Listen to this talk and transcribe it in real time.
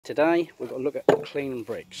Today we've got to look at cleaning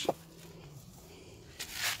bricks.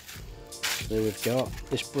 There we've got,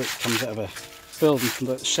 this brick comes out of a building from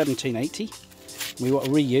the 1780. We want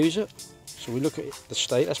to reuse it, so we look at the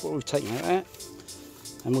state, that's what we've taken it at,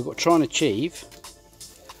 and we've got to try and achieve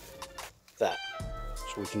that,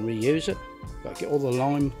 so we can reuse it. We've got to get all the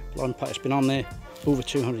lime paint that's been on there over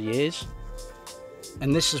 200 years.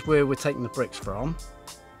 And this is where we're taking the bricks from.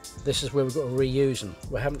 This is where we've got to reuse them.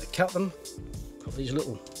 We're having to cut them, got these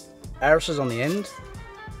little arrows on the end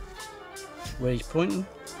where he's pointing.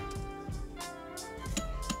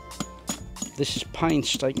 This is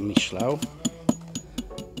painstakingly slow,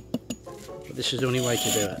 but this is the only way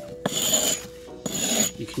to do it.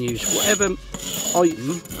 You can use whatever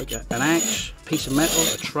item, like an axe, a piece of metal,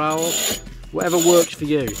 a trowel, whatever works for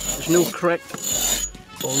you. There's no correct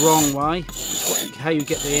or wrong way, it's how you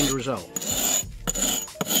get the end result.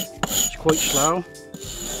 It's quite slow.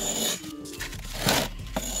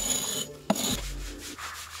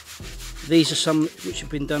 These are some which have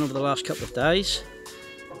been done over the last couple of days.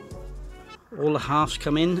 All the halves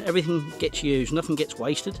come in, everything gets used, nothing gets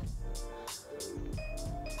wasted.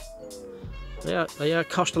 They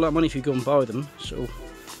cost a lot of money if you go and buy them, so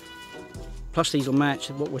plus these will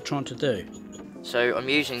match what we're trying to do. So I'm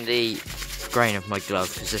using the grain of my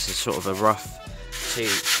glove because this is sort of a rough to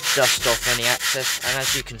dust off any excess, and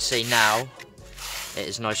as you can see now it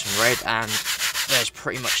is nice and red and there's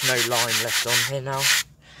pretty much no line left on here now,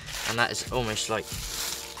 and that is almost like,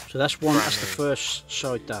 so that's one, that's the first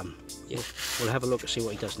side done. Yeah. We'll have a look and see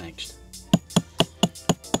what he does next.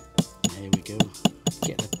 There we go.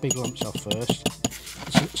 Get the big lumps off first.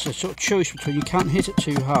 It's a sort of choice between, you can't hit it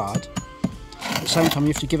too hard, at the same time you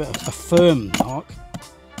have to give it a firm mark.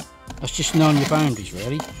 That's just knowing your boundaries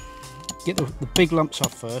really. Get the big lumps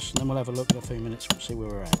off first, and then we'll have a look in a few minutes and see where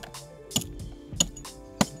we're at.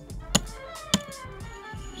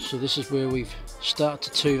 So this is where we've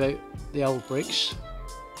started to tube out the old bricks.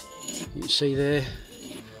 You can see there,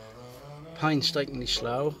 painstakingly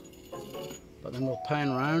slow, but then we'll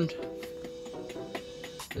pan round.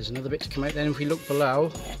 There's another bit to come out. Then if we look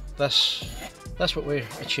below, that's what we're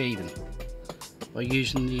achieving by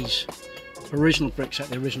using these original bricks at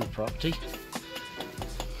the original property.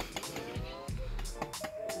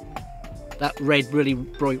 That red, really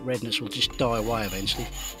bright redness will just die away eventually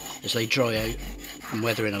as they dry out and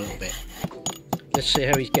weather in a little bit. Let's see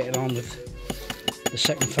how he's getting on with the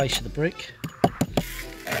second face of the brick.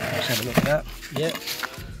 Let's have a look at that. Yeah.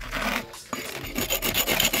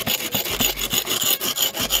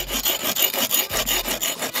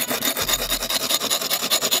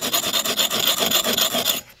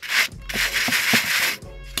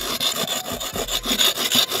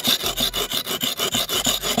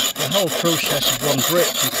 The whole process of one brick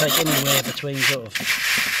can take anywhere between sort of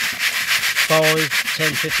 5,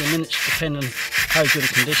 10, 15 minutes depending on how good a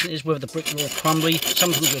condition it is, whether the bricks are all crumbly.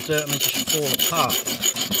 Sometimes you'll dirt and they just fall apart.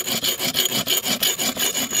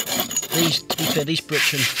 To be fair, these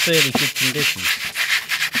bricks are in fairly good condition.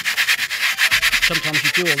 Sometimes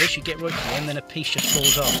you do all this, you get right to the end, then a piece just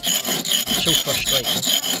falls off. It's so frustrating.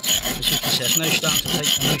 As you can see, it's now starting to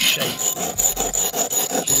take a new shape.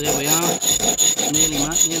 So there we are,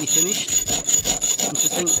 it's nearly finished. And to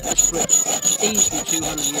think that this brick is easily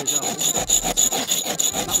 200 years old,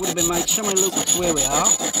 that would have been made somewhere local to where we are,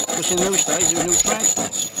 because in those days there was no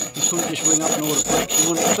transport. You couldn't just ring up and order bricks,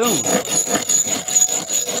 you wanted to film.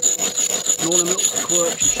 And all the little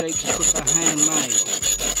quirks and shapes and stuff are handmade.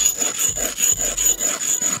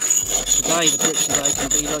 Today, the bricks today can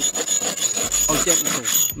be like identical,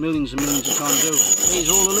 millions and millions of times over. These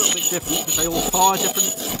are all a little bit different because they all fire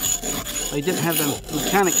different. They didn't have the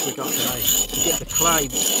mechanics we got today to get the clay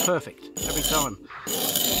perfect every time.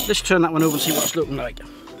 Let's turn that one over and see what it's looking like.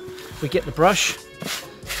 We get the brush.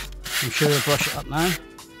 I'm sure we'll brush it up now.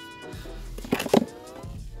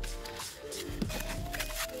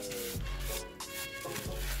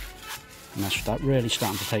 And that's that really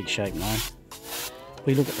starting to take shape now.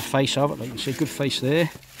 We look at the face of it, like you can see, good face there.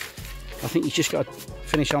 I think you've just got to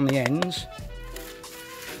finish on the ends.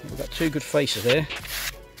 We've got two good faces there.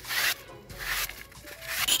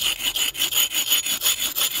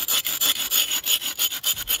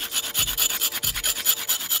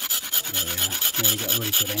 There we got a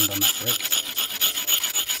really good end on that brick.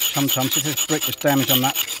 Sometimes if this brick is damaged on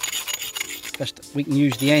that, we can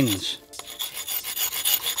use the ends.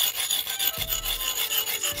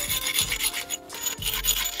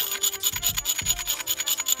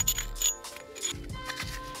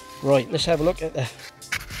 Right, let's have a look at the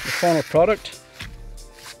final product.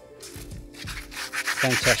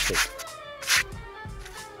 Fantastic.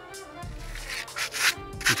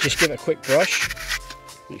 You just give it a quick brush.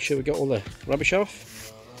 Make make sure we got all the rubbish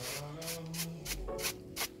off.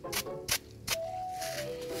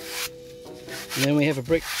 And then we have a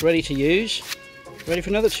brick ready to use, ready for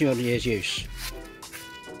another 200 years use.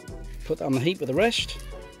 Put that on the heap with the rest.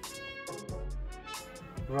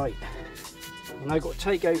 Right, and I've got to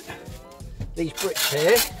take out these bricks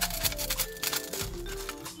here.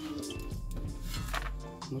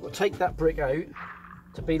 We've got to take that brick out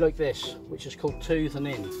to be like this, which is called tooth and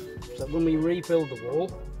in. So that when we rebuild the wall,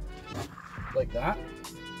 like that,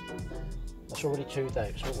 that's already toothed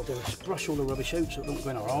out. So what we'll do is brush all the rubbish out so it don't go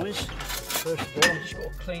in our eyes. First of all, I'm just got to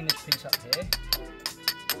clean this piece up here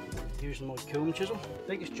using my comb chisel.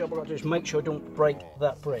 Biggest job I've got to do is make sure I don't break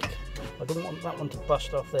that brick. I don't want that one to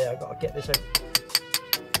bust off there. I've got to get this out.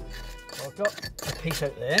 So I've got a piece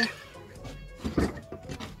out there.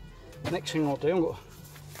 Next thing I'll do, I'm going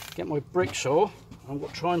to get my brick saw. I'm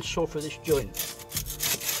going to try and saw through this joint.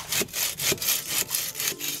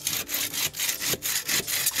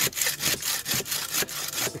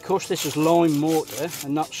 Because this is lime mortar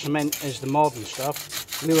and not cement as the modern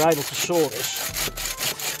stuff, we were able to saw this.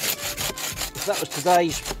 If that was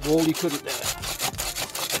today's wall, you couldn't do it.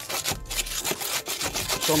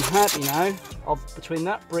 So I'm happy now, between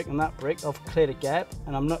that brick and that brick, I've cleared a gap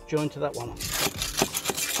and I'm not joined to that one.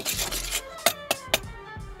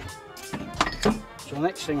 So the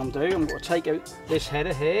next thing I'm doing, I'm going to take out this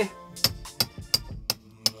header here.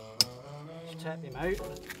 Just tap him out.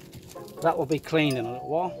 That will be cleaned in a little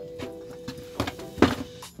while.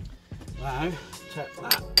 Now, tap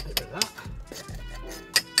that, out of that.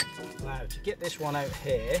 Now, to get this one out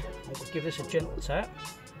here, I'm going to give this a gentle tap.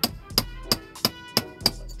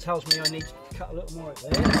 That tells me I need to cut a little more out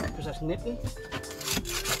there, because that's nipping.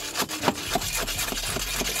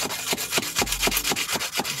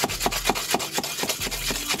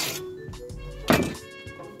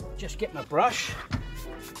 Just get my brush,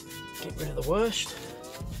 get rid of the worst.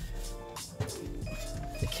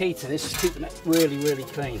 The key to this is keeping it really, really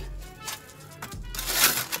clean.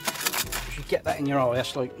 If you get that in your eye,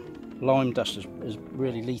 that's like lime dust is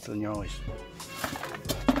really lethal in your eyes.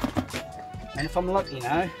 And if I'm lucky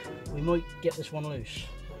now, we might get this one loose.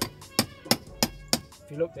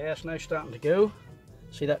 If you look there, it's now starting to go.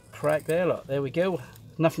 See that crack there? Look, there we go.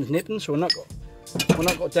 Nothing's nipping, so we're not got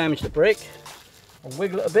to damage the brick. I'll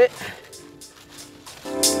wiggle it a bit.